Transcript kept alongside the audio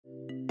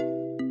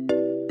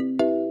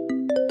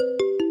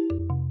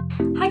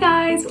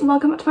guys,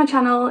 welcome back to my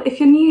channel. If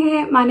you're new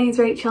here, my name's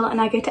Rachel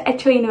and I go to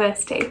Edinburgh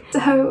University.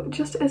 So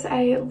just as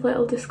a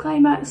little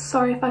disclaimer,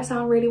 sorry if I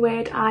sound really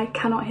weird, I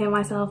cannot hear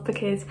myself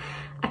because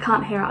I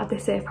can't hear out of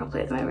this ear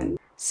properly at the moment.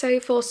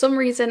 So for some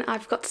reason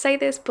I've got to say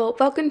this,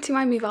 but welcome to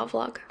my move out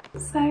vlog.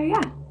 So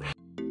yeah.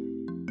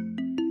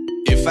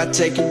 If I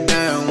take you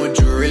down, would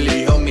you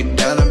really hold me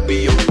down and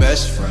be your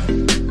best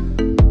friend?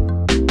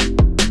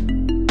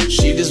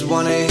 She just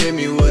wanna hit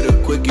me with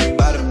a quickie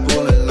by the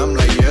pool and I'm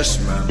like, yes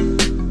ma'am.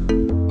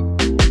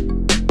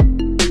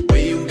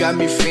 Got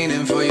me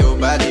feeling for your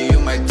body, you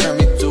might turn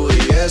me to a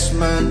yes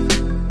man.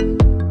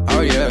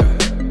 Oh yeah.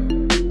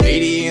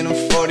 80 and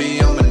I'm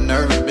 40, I'm a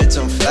nervous bitch,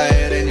 I'm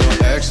flyer than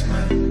your ex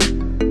man.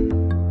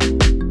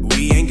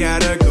 We ain't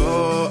gotta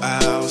go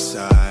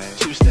outside.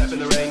 Two step in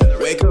the rain,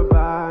 wake up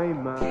by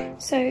mine.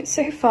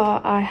 So far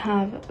I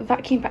have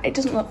vacuum packed, it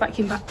doesn't look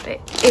vacuum packed, but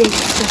it is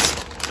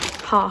just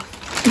half.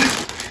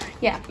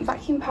 Yeah,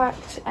 vacuum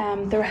packed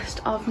the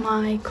rest of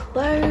my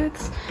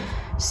clothes.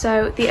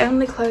 So the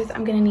only clothes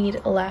I'm gonna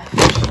need left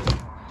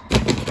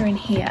are in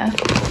here.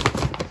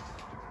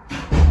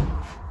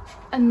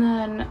 And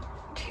then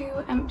two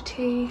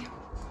empty,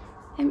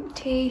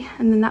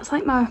 and then that's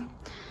like my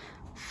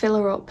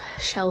filler up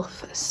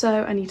shelf.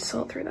 So I need to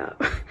sort through that.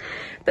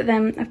 But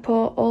then I've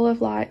put all of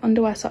like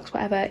underwear, socks,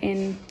 whatever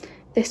in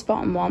this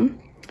bottom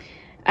one.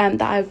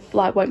 That I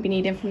like won't be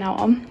needing from now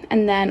on,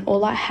 and then all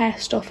like hair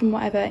stuff and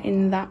whatever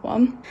in that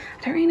one.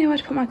 I don't really know where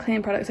to put my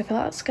cleaning products. I feel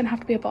like that's gonna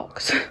have to be a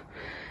box.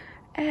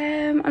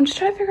 I'm just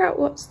trying to figure out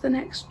what's the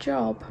next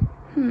job.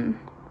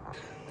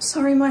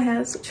 Sorry my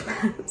hair's such a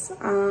mess,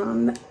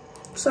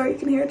 sorry you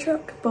can hear a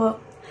truck, but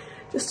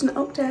just an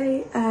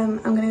update.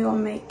 I'm gonna go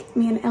and make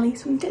me and Ellie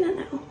some dinner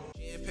now.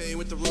 Champagne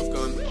with the roof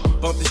gone.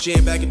 Bump this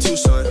jam back in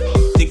Tucson.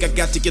 Think I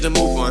got to get a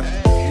move on.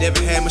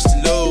 Never had much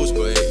to lose,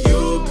 but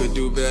you could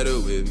do better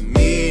with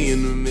me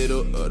in the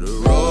middle of the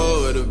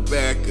road or the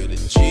back of the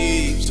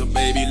Jeep. So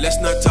baby, let's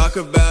not talk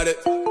about it.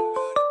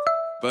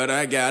 But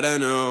I gotta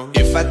know,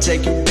 if I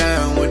take you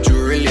down, would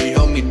you really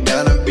hold me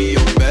down and be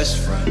your best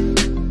friend?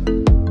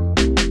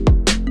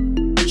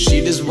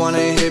 She just wanna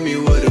hit me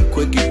with a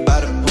quickie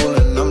by the pool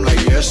and I'm like,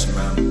 yes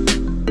ma'am.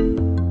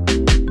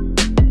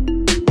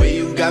 Way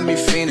you got me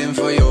feeling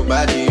for your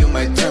body, you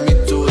might turn me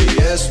to a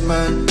yes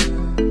man.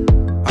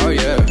 Oh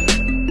yeah.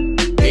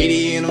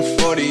 80 and I'm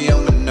 40,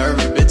 I'm a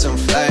nervous bitch, I'm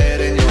flyer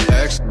than your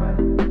ex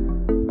man.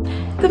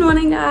 Good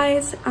morning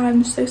guys,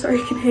 I'm so sorry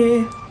you can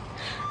hear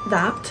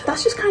that.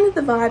 That's just kind of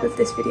the vibe of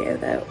this video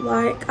though.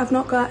 Like, I've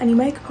not got any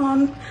makeup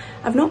on,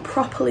 I've not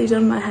properly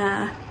done my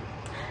hair.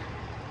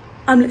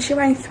 I'm literally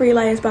wearing 3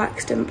 layers by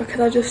accident because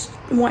I just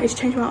wanted to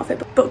change my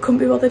outfit but couldn't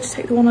be bothered to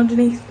take the one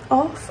underneath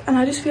off, and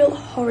I just feel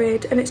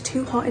horrid and it's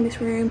too hot in this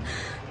room.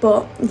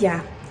 But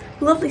yeah,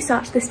 lovely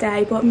start to this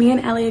day. But me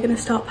and Ellie are going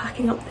to start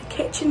packing up the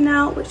kitchen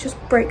now, which just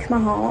breaks my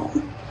heart.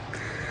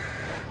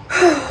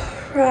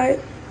 Right,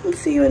 I'll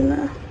see you in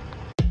there.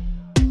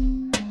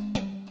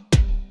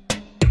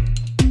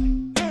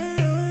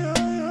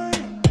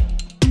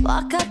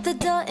 Walk out the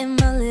door in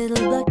my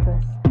little black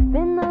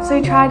dress. So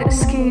we tried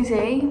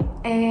Scoozy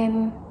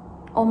in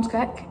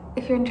Ormskirk,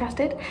 if you're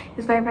interested. It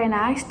was very, very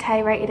nice.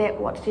 Tay rated it,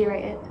 what did you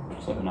rate it?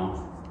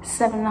 7.5.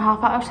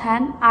 7.5 out of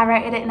 10. I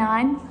rated it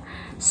 9.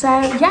 So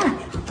yeah,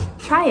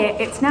 try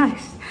it, it's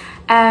nice.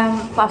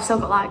 But I've still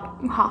got like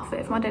half of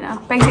it for my dinner.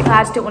 Basically,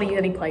 I just didn't want to use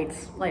any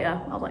plates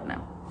later. I was like,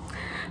 no.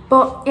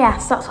 But yeah,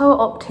 so that's what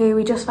we're up to.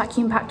 We just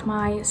vacuum packed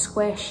my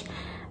squish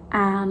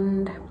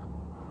and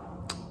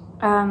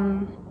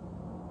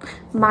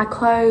my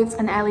clothes,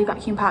 and Ellie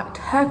vacuum packed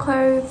her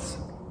clothes,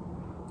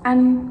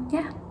 and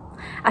yeah,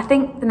 I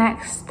think the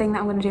next thing that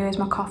I'm going to do is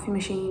my coffee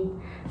machine,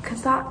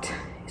 because that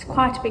is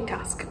quite a big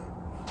task.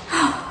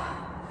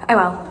 Oh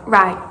well,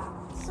 right,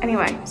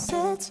 anyway.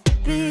 Sits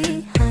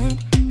behind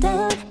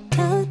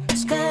downtown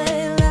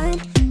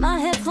skyline. My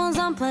headphones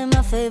on, play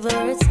my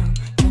favorite song.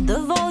 Turn the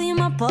volume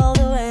up all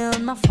the way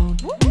on my phone.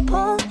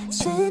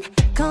 Pulsing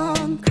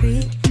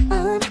concrete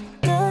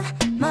under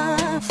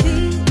my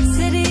feet.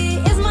 City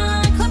is my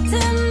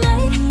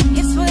tonight,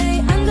 it's way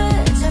under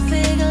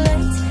traffic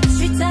lights.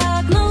 Street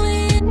talk,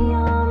 knowing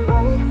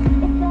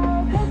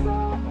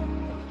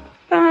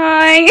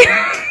Bye.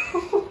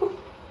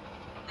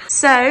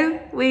 So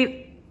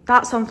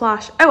that's on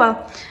flash. Oh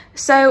well.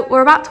 So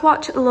we're about to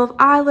watch Love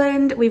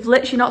Island. We've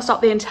literally not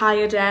stopped the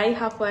entire day,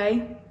 have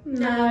we?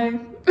 No.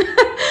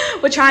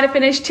 We're trying to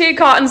finish 2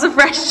 cartons of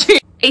fresh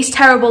juice. It's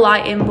terrible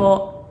lighting,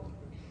 but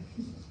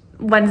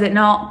when's it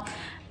not?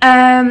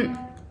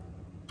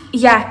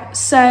 Yeah,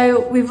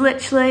 so we've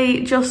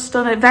literally just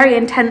done a very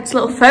intense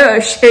little photo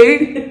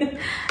shoot.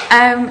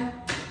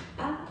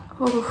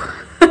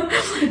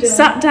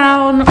 Sat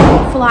down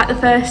for like the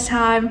first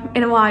time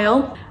in a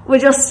while. We're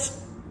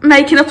just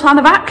making a plan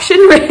of action,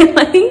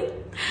 really.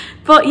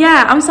 But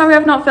yeah, I'm sorry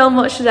I've not filmed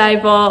much today,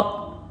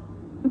 but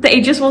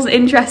it just wasn't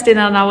interesting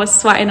and I was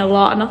sweating a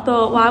lot, and I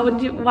thought, why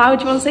would you want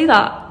to see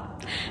that?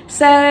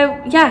 So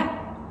yeah.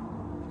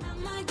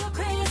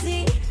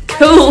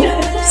 Cool.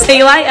 See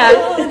you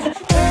later.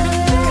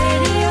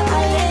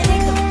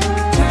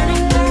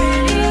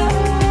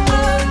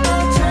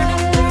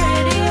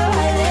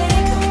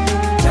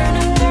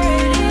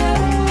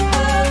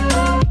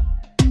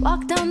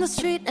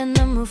 street and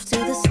I move to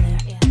the snare.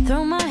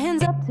 Throw my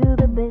hands up to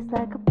the bass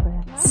like a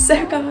prayer.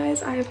 So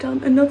guys, I have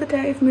done another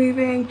day of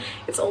moving.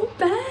 It's all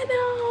bare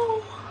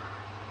now.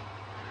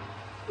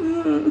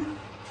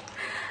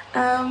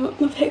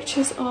 My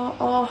pictures are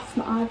off,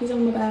 my ivy's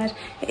on my bed.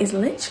 It is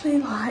literally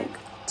like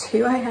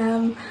 2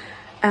 AM.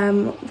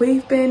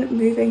 We've been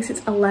moving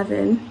since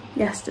 11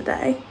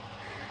 yesterday.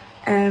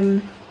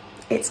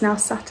 It's now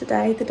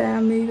Saturday, the day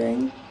I'm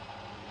moving.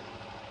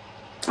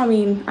 I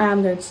mean, I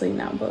am going to sleep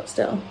now, but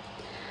still.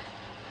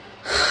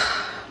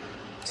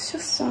 It's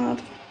just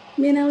sad.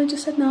 Me and Ellie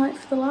just said night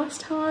for the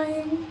last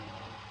time.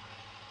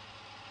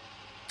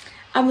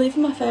 I'm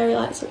leaving my fairy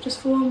lights up just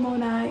for one more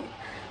night.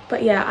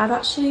 But yeah, I've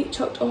actually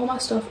chucked all my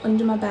stuff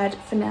under my bed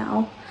for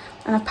now.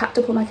 And I've packed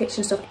up all my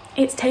kitchen stuff.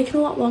 It's taken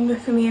a lot longer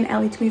for me and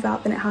Ellie to move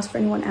out than it has for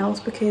anyone else,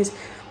 because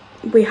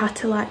we had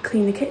to like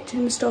clean the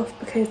kitchen and stuff,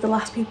 because the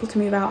last people to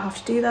move out have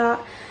to do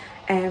that.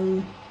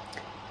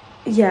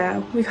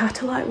 Yeah, we've had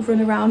to like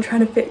run around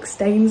trying to fix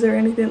stains or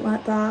anything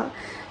like that.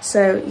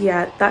 So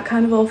yeah, that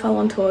kind of all fell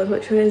on tours,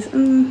 which was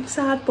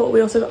sad, but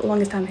we also got the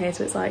longest time here,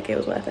 so it's like it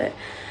was worth it.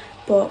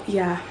 But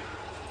yeah,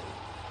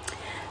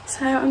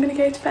 so I'm gonna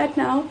go to bed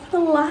now for the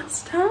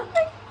last time.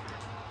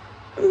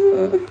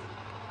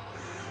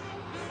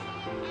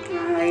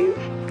 Right,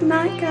 good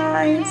night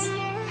guys.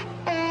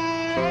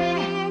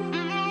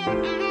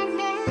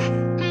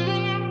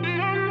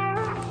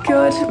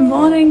 Good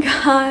morning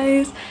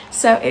guys.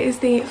 So it is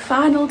the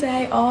final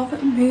day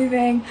of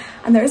moving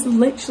and there is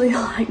literally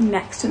like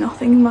next to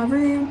nothing in my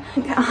room.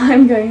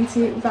 I'm going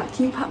to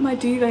vacuum pack my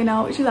duvet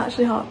now, which is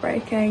actually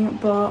heartbreaking,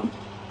 but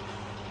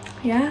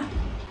yeah.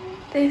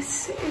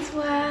 This is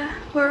where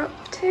we're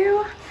up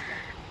to.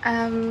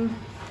 The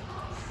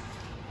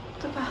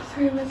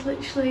bathroom is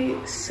literally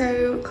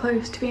so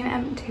close to being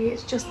empty.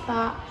 It's just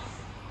that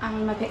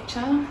I'm in my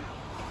picture.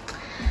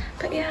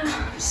 But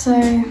yeah, so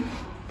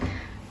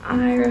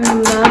I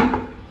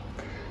remember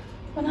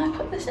when I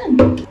put this in.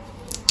 Done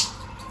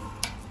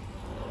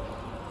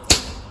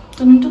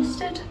and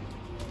dusted.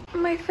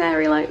 My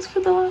fairy lights for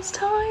the last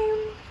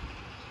time.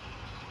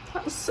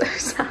 That's so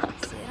sad.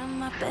 Sit on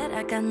my bed,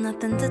 I got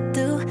nothing to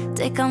do.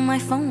 Take out my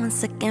phone, 1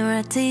 second,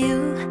 right to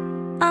you.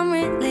 I'm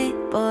really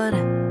bored.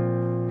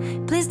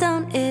 Please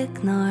don't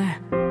ignore.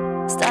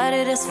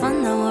 Started as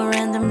fun, now I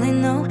randomly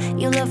know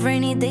you love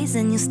rainy days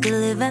and you still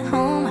live at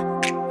home.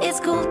 It's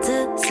cool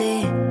to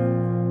see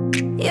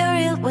you're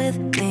real with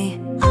me.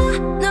 Oh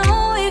no,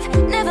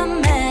 we've never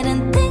met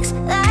and things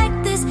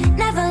like this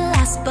never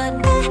last.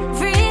 But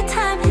every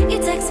time you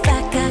text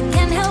back, I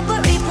can't help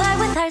but reply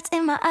with hearts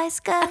in my eyes.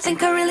 God, I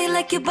think I really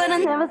like you, but I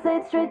never say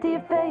it straight to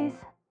your face.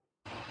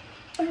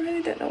 I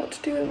really don't know what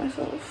to do with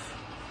myself.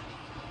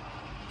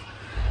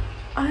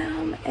 I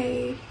am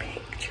a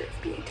picture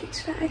of beauty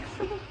today.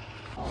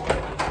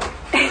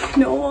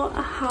 Ignore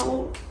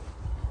how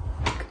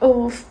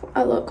awful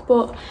I look,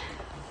 but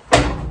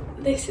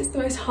this is the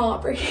most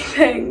heartbreaking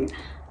thing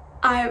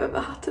I have ever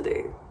had to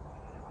do.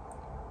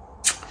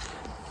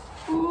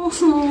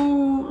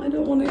 Oh, I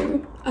don't want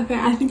to. Okay,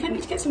 I think I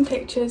need to get some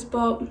pictures,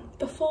 but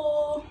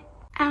before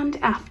and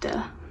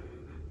after.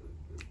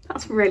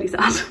 That's really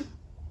sad.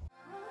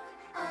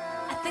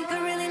 I think I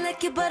really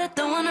like you, but I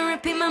don't want to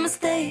repeat my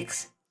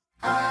mistakes.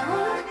 And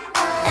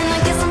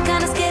I guess I'm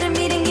kinda scared of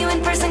meeting you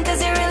in person,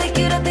 cause you're really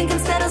cute. I think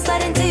instead I'll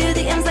slide into your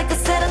DMs like I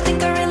said. I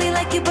think I really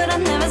like you, but I'll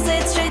never say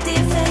it straight to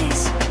your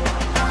face.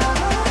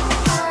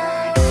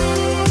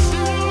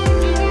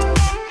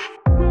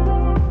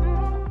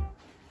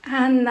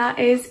 And that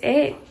is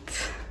it.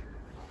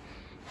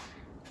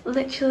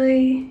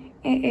 Literally,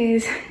 it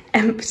is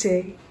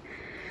empty,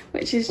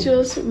 which is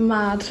just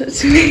mad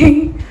to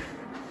me.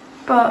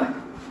 But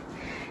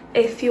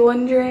if you're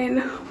wondering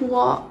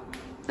what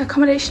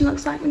accommodation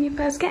looks like when you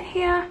first get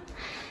here,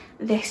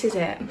 this is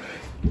it.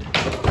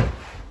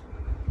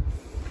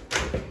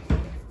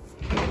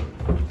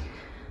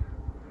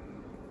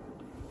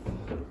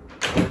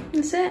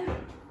 That's it.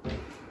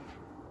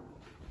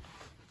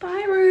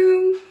 Bye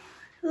room,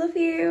 love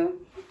you.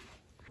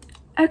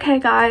 Okay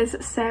guys,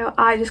 so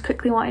I just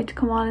quickly wanted to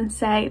come on and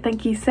say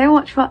thank you so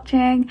much for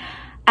watching.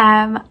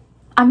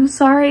 I'm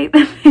sorry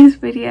that this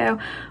video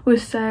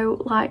was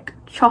so like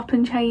chop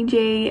and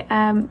changey.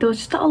 There was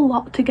just a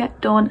lot to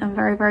get done and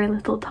very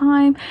little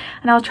time,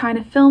 and I was trying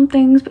to film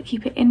things but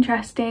keep it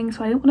interesting,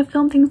 so I didn't want to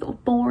film things that were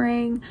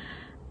boring.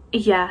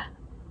 Yeah,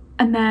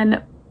 and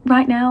then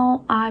right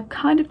now I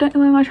kind of don't know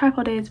where my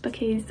tripod is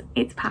because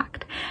it's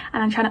packed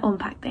and I'm trying to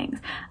unpack things.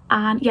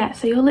 And yeah,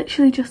 so you're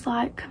literally just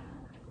like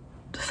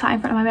sat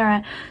in front of my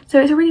mirror, so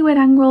it's a really weird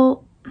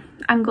angle,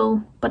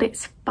 but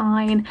it's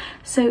fine.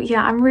 So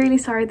yeah, I'm really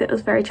sorry that it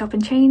was very chop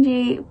and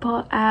changey,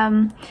 but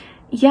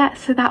yeah,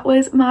 so that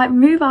was my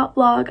move out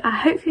vlog. I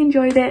hope you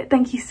enjoyed it.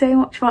 Thank you so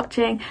much for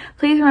watching.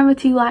 Please remember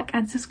to like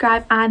and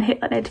subscribe and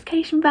hit that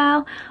notification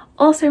bell.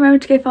 Also remember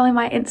to go follow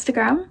my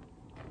Instagram.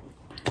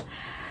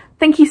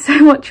 Thank you so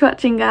much for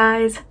watching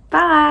guys.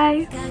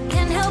 Bye. I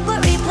can't help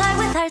but reply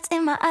with hearts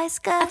in my eyes.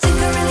 I think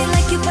I really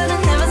like you, but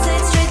I never say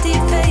it straight to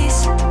your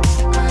face.